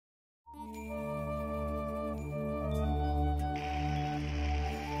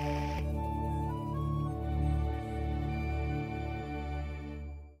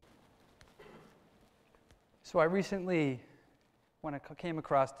So I recently came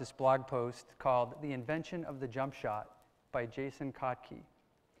across this blog post called The Invention of the Jump Shot by Jason Kotke.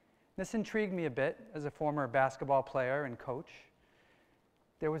 This intrigued me a bit as a former basketball player and coach.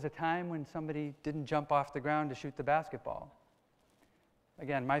 There was a time when somebody didn't jump off the ground to shoot the basketball.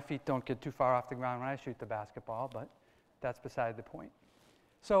 Again, my feet don't get too far off the ground when I shoot the basketball, but that's beside the point.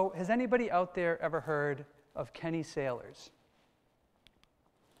 So has anybody out there ever heard of Kenny Sailors?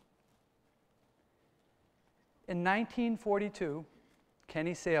 In 1942,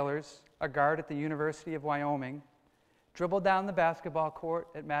 Kenny Sailors, a guard at the University of Wyoming, dribbled down the basketball court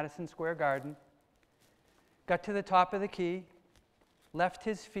at Madison Square Garden, got to the top of the key, left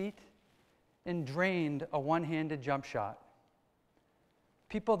his feet, and drained a one-handed jump shot.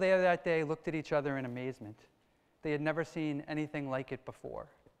 People there that day looked at each other in amazement. They had never seen anything like it before.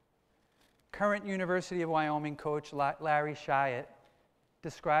 Current University of Wyoming coach Larry Shiat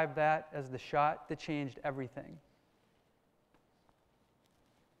described that as the shot that changed everything.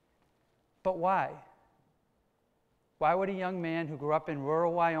 But why? Why would a young man who grew up in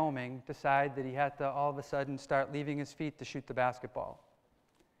rural Wyoming decide that he had to all of a sudden start leaving his feet to shoot the basketball?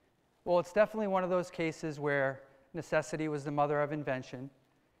 Well, it's definitely one of those cases where necessity was the mother of invention.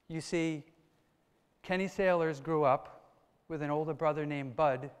 You see, Kenny Sailors grew up with an older brother named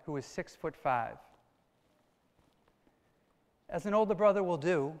Bud, who was 6'5". As an older brother will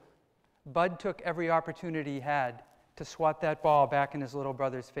do, Bud took every opportunity he had to swat that ball back in his little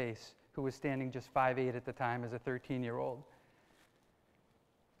brother's face, who was standing just 5'8" at the time as a 13-year-old.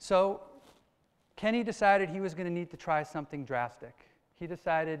 So Kenny decided he was going to need to try something drastic. He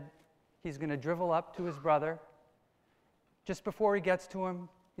decided he's going to dribble up to his brother. Just before he gets to him,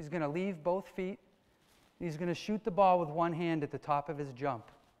 he's going to leave both feet. He's going to shoot the ball with one hand at the top of his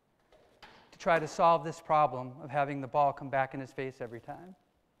jump to try to solve this problem of having the ball come back in his face every time.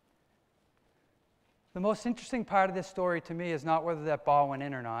 The most interesting part of this story to me is not whether that ball went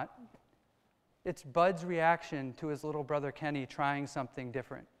in or not. It's Bud's reaction to his little brother Kenny trying something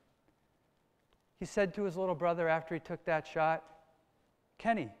different. He said to his little brother after he took that shot,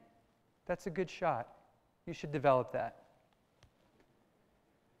 "Kenny, that's a good shot. You should develop that."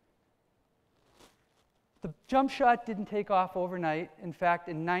 The jump shot didn't take off overnight. In fact,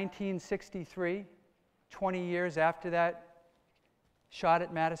 in 1963, 20 years after that shot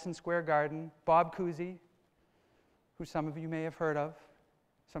at Madison Square Garden, Bob Cousy, who some of you may have heard of,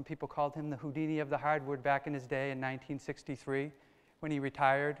 some people called him the Houdini of the hardwood back in his day in 1963, when he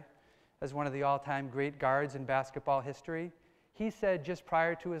retired as one of the all-time great guards in basketball history. He said just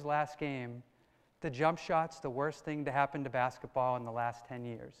prior to his last game, the jump shot's the worst thing to happen to basketball in the last 10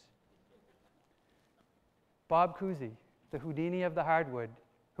 years. Bob Cousy, the Houdini of the hardwood,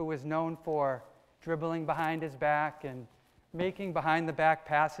 who was known for dribbling behind his back and making behind-the-back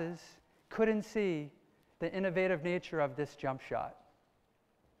passes, couldn't see the innovative nature of this jump shot.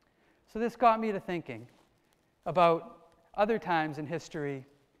 So this got me to thinking about other times in history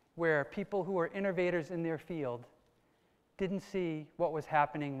where people who were innovators in their field didn't see what was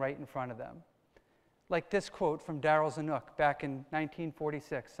happening right in front of them. Like this quote from Darryl Zanuck back in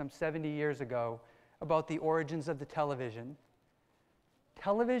 1946, some 70 years ago, about the origins of the television.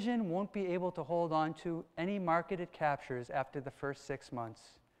 Television won't be able to hold on to any market it captures after the first 6 months.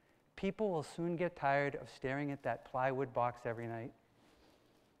 People will soon get tired of staring at that plywood box every night.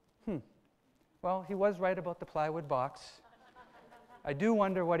 Well, he was right about the plywood box. I do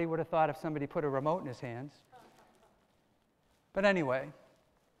wonder what he would have thought if somebody put a remote in his hands. But anyway,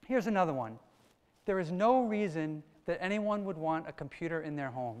 here's another one. There is no reason that anyone would want a computer in their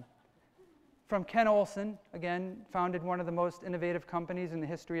home. From Ken Olsen, again, founded one of the most innovative companies in the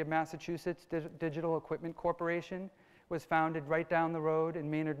history of Massachusetts, Digital Equipment Corporation, was founded right down the road in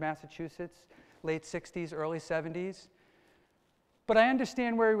Maynard, Massachusetts, late 60s, early 70s. But I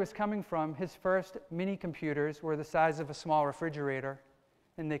understand where he was coming from. His first mini computers were the size of a small refrigerator,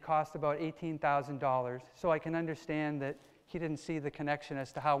 and they cost about $18,000. So I can understand that he didn't see the connection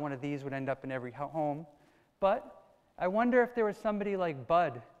as to how one of these would end up in every home. But I wonder if there was somebody like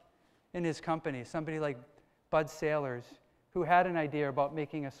Bud in his company, somebody like Bud Sailors, who had an idea about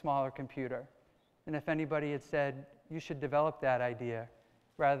making a smaller computer. And if anybody had said, you should develop that idea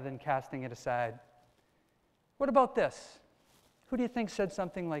rather than casting it aside. What about this? Who do you think said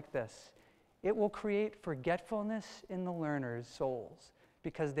something like this? It will create forgetfulness in the learners' souls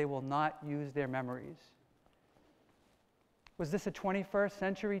because they will not use their memories. Was this a 21st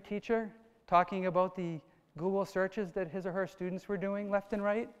century teacher talking about the Google searches that his or her students were doing left and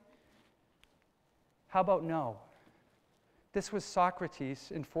right? How about no? This was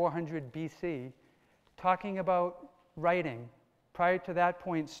Socrates in 400 BC talking about writing Prior to that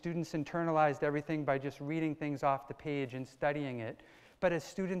point, students internalized everything by just reading things off the page and studying it. But as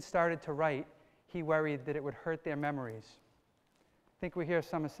students started to write, he worried that it would hurt their memories. I think we hear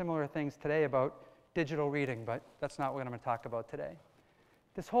some similar things today about digital reading, but that's not what I'm going to talk about today.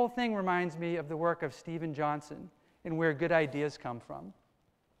 This whole thing reminds me of the work of Stephen Johnson and where good ideas come from.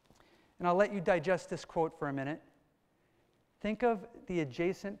 And I'll let you digest this quote for a minute. Think of the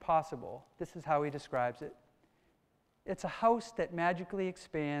adjacent possible. This is how he describes it. It's a house that magically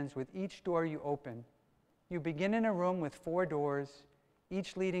expands with each door you open. You begin in a room with 4 doors,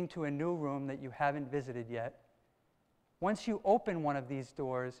 each leading to a new room that you haven't visited yet. Once you open one of these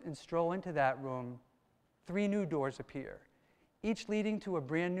doors and stroll into that room, 3 new doors appear, each leading to a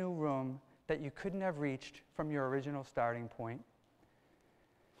brand new room that you couldn't have reached from your original starting point.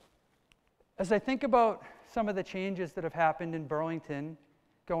 As I think about some of the changes that have happened in Burlington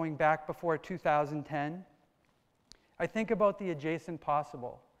going back before 2010, I think about the adjacent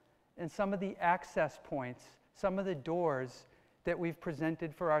possible and some of the access points, some of the doors that we've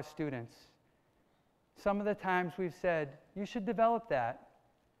presented for our students. Some of the times we've said, you should develop that,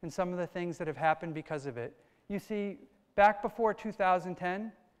 and some of the things that have happened because of it. You see, back before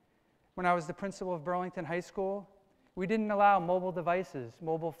 2010, when I was the principal of Burlington High School, we didn't allow mobile devices,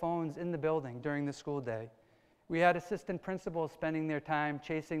 mobile phones in the building during the school day. We had assistant principals spending their time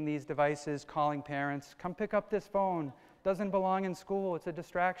chasing these devices, calling parents, come pick up this phone, doesn't belong in school, it's a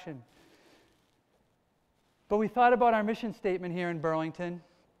distraction. But we thought about our mission statement here in Burlington.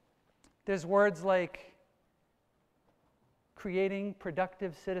 There's words like creating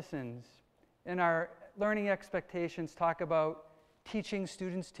productive citizens, and our learning expectations talk about teaching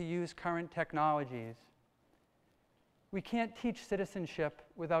students to use current technologies. We can't teach citizenship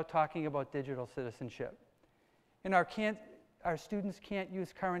without talking about digital citizenship. And our students can't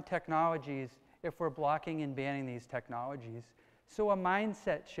use current technologies if we're blocking and banning these technologies. So a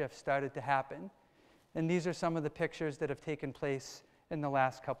mindset shift started to happen. And these are some of the pictures that have taken place in the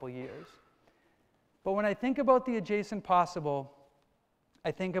last couple years. But when I think about the adjacent possible,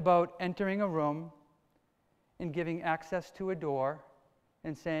 I think about entering a room and giving access to a door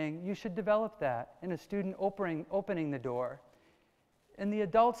and saying, you should develop that, and a student opening the door. And the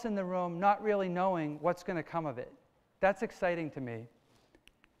adults in the room not really knowing what's going to come of it. That's exciting to me.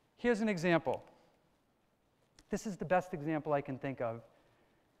 Here's an example. This is the best example I can think of.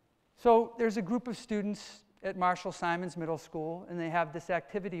 So there's a group of students at Marshall Simons Middle School, and they have this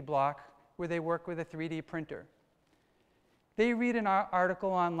activity block where they work with a 3D printer. They read an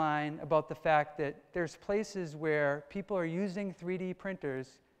article online about the fact that there's places where people are using 3D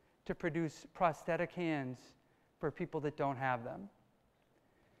printers to produce prosthetic hands for people that don't have them.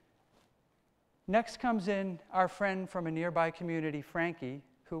 Next comes in our friend from a nearby community, Frankie,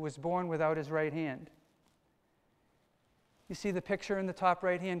 who was born without his right hand. You see the picture in the top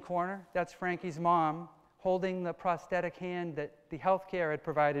right-hand corner? That's Frankie's mom holding the prosthetic hand that the healthcare had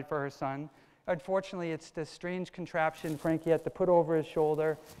provided for her son. Unfortunately, it's this strange contraption Frankie had to put over his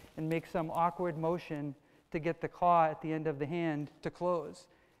shoulder and make some awkward motion to get the claw at the end of the hand to close.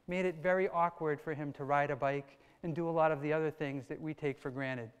 Made it very awkward for him to ride a bike and do a lot of the other things that we take for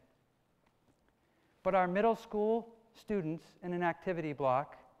granted. But our middle school students in an activity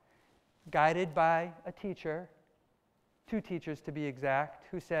block, guided by a teacher, 2 teachers to be exact,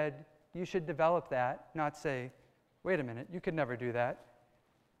 who said, you should develop that, not say, wait a minute, you could never do that.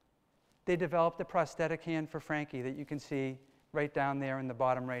 They developed a prosthetic hand for Frankie that you can see right down there in the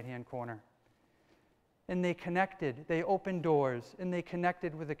bottom right-hand corner. And they connected, they opened doors, and they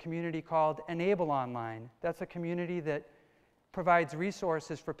connected with a community called Enable Online. That's a community that provides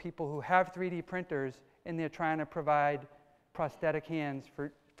resources for people who have 3D printers, and they're trying to provide prosthetic hands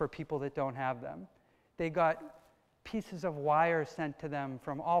for people that don't have them. They got pieces of wire sent to them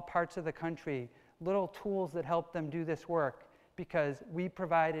from all parts of the country, little tools that helped them do this work, because we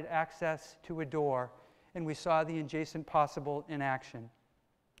provided access to a door, and we saw the adjacent possible in action.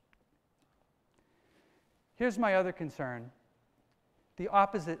 Here's my other concern, the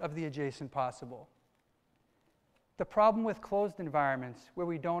opposite of the adjacent possible. The problem with closed environments where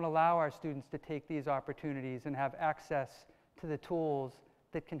we don't allow our students to take these opportunities and have access to the tools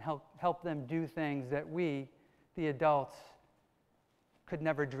that can help them do things that we, the adults, could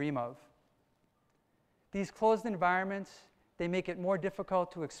never dream of. These closed environments, they make it more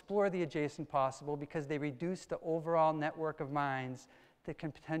difficult to explore the adjacent possible because they reduce the overall network of minds that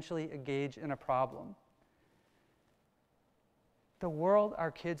can potentially engage in a problem. The world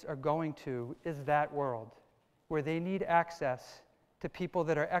our kids are going to is that world, where they need access to people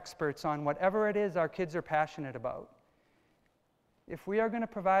that are experts on whatever it is our kids are passionate about. If we are going to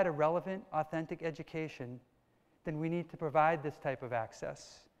provide a relevant, authentic education, then we need to provide this type of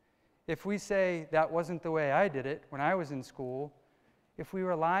access. If we say that wasn't the way I did it when I was in school, if we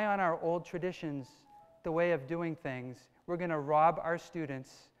rely on our old traditions, the way of doing things, we're going to rob our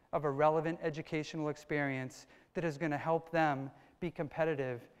students of a relevant educational experience that is going to help them be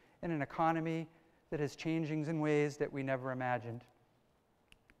competitive in an economy that is changing in ways that we never imagined.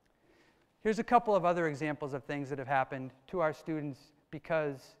 Here's a couple of other examples of things that have happened to our students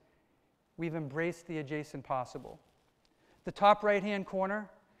because we've embraced the adjacent possible. The top right-hand corner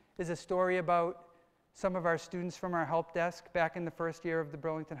is a story about some of our students from our help desk back in the first year of the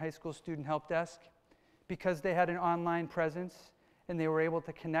Burlington High School Student Help Desk. Because they had an online presence and they were able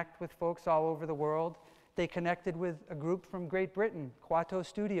to connect with folks all over the world, they connected with a group from Great Britain, Quato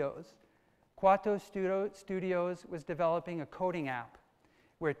Studios. Quato Studios was developing a coding app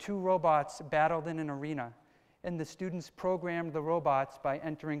where two robots battled in an arena, and the students programmed the robots by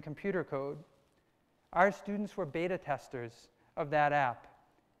entering computer code. Our students were beta testers of that app,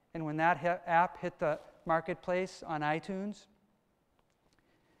 and when that app hit the marketplace on iTunes,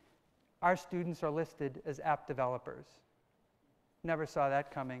 our students are listed as app developers. Never saw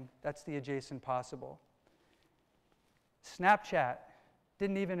that coming. That's the adjacent possible. Snapchat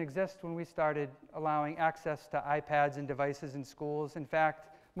didn't even exist when we started allowing access to iPads and devices in schools. In fact,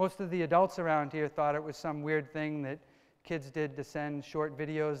 most of the adults around here thought it was some weird thing that kids did to send short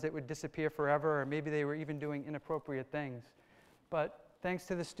videos that would disappear forever, or maybe they were even doing inappropriate things. But thanks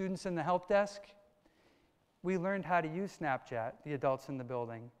to the students in the help desk, we learned how to use Snapchat, the adults in the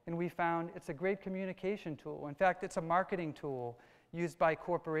building, and we found it's a great communication tool. In fact, it's a marketing tool used by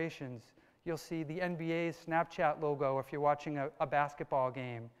corporations. You'll see the NBA's Snapchat logo if you're watching a basketball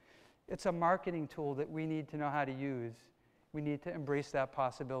game. It's a marketing tool that we need to know how to use. We need to embrace that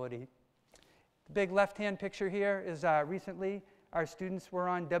possibility. The big left-hand picture here is recently our students were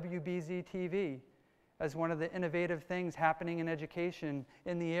on WBZ TV as one of the innovative things happening in education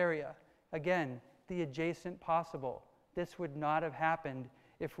in the area. Again, the adjacent possible. This would not have happened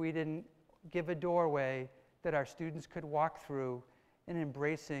if we didn't give a doorway that our students could walk through in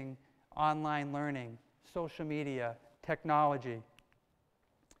embracing online learning, social media, technology.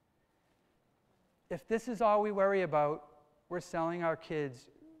 If this is all we worry about, we're selling our kids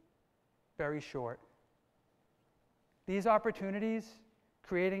very short. These opportunities,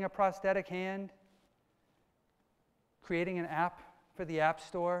 creating a prosthetic hand, creating an app for the App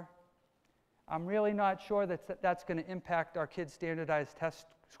Store, I'm really not sure that that's going to impact our kids' standardized test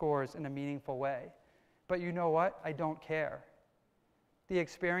scores in a meaningful way. But you know what? I don't care. The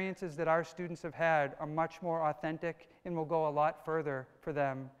experiences that our students have had are much more authentic and will go a lot further for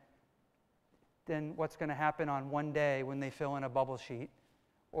them than what's going to happen on one day when they fill in a bubble sheet.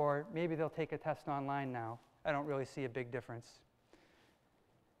 Or maybe they'll take a test online now. I don't really see a big difference.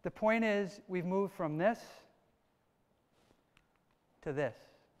 The point is, we've moved from this to this.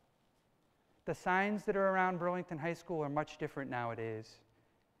 The signs that are around Burlington High School are much different nowadays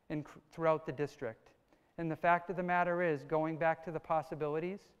and throughout the district. And the fact of the matter is, going back to the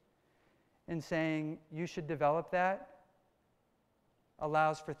possibilities and saying you should develop that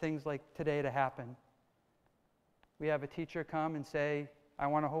allows for things like today to happen. We have a teacher come and say, I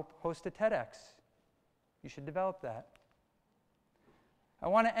want to host a TEDx. You should develop that. I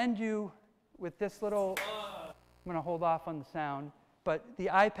want to end you with this little, I'm going to hold off on the sound, but the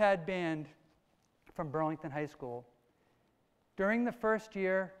iPad band from Burlington High School. During the first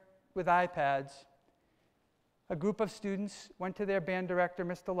year with iPads, a group of students went to their band director,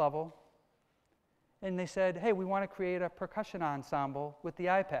 Mr. Lovell, and they said, hey, we want to create a percussion ensemble with the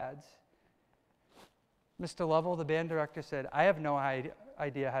iPads. Mr. Lovell, the band director, said, I have no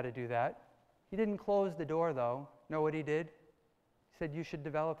idea how to do that. He didn't close the door, though. Know what he did? He said, you should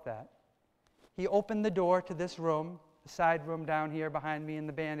develop that. He opened the door to this room, the side room down here behind me in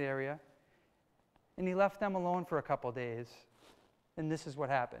the band area, and he left them alone for a couple days. And this is what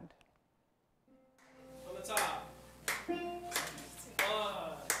happened. On the top. 1,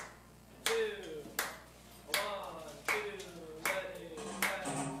 2, 1, 2, ready,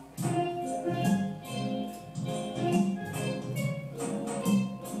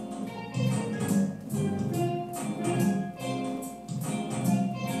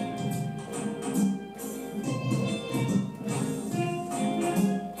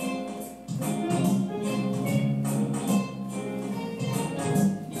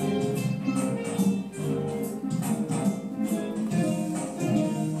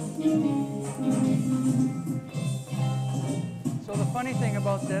 Funny thing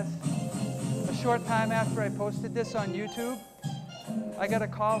about this, a short time after I posted this on YouTube, I got a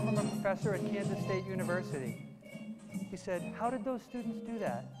call from a professor at Kansas State University. He said, how did those students do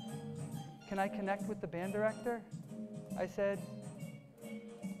that? can I connect with the band director? I said,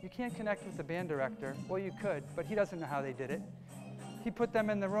 you can't connect with the band director. Well, you could, but he doesn't know how they did it. He put them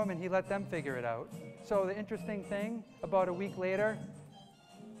in the room and he let them figure it out. So the interesting thing, about a week later,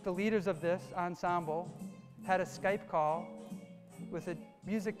 the leaders of this ensemble had a Skype call with a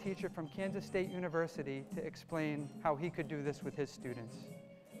music teacher from Kansas State University to explain how he could do this with his students.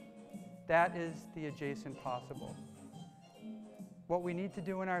 That is the adjacent possible. What we need to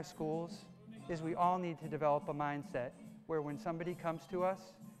do in our schools is we all need to develop a mindset where when somebody comes to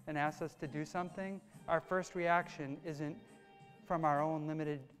us and asks us to do something, our first reaction isn't from our own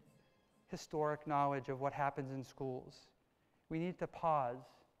limited historic knowledge of what happens in schools. We need to pause,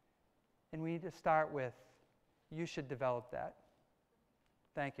 and we need to start with, you should develop that.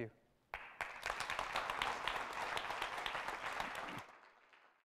 Thank you.